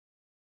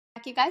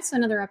You guys to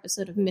another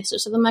episode of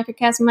Mistress of the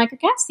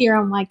Microcast here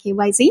on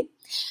YKYZ.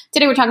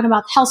 Today we're talking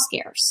about health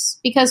scares,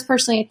 because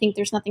personally I think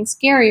there's nothing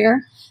scarier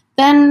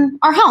than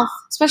our health,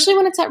 especially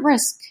when it's at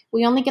risk.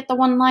 We only get the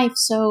one life,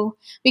 so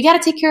we got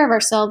to take care of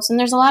ourselves, and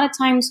there's a lot of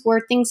times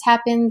where things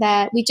happen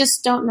that we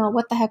just don't know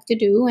what the heck to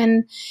do,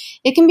 and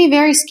it can be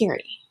very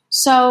scary.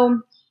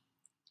 So,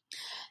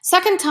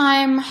 second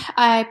time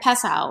I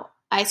pass out,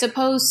 I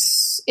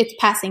suppose it's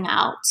passing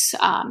out.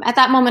 At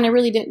that moment, I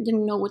really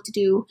didn't know what to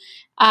do.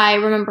 I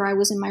remember I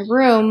was in my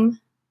room,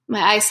 my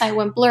eyesight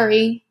went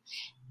blurry,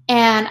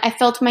 and I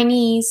fell to my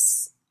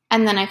knees,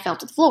 and then I fell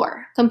to the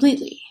floor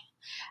completely.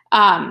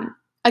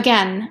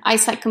 Again,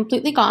 eyesight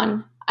completely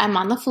gone. I'm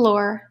on the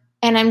floor,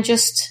 and I'm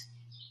just,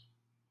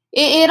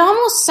 it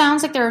almost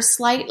sounds like there's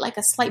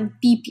a slight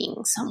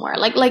beeping somewhere.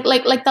 Like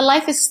the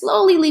life is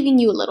slowly leaving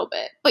you a little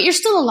bit, but you're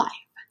still alive.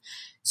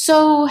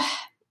 So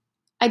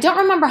I don't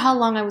remember how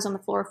long I was on the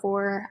floor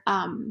for.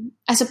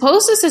 I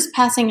suppose this is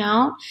passing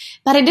out,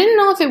 but I didn't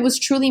know if it was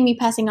truly me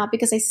passing out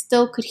because I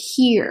still could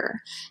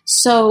hear.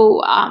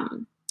 So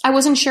I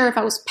wasn't sure if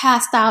I was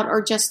passed out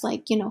or just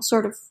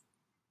sort of,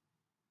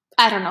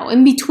 I don't know,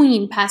 in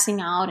between passing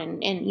out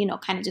and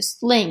kind of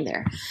just laying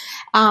there.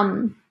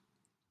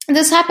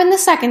 This happened the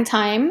second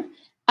time,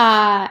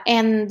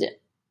 and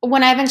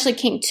when I eventually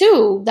came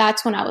to,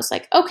 that's when I was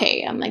like,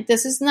 okay, I'm like,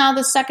 this is now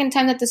the second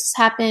time that this has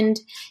happened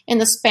in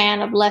the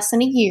span of less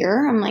than a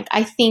year. I'm like,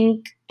 I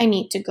think I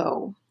need to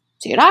go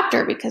see a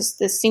doctor because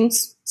this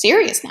seems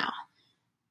serious now.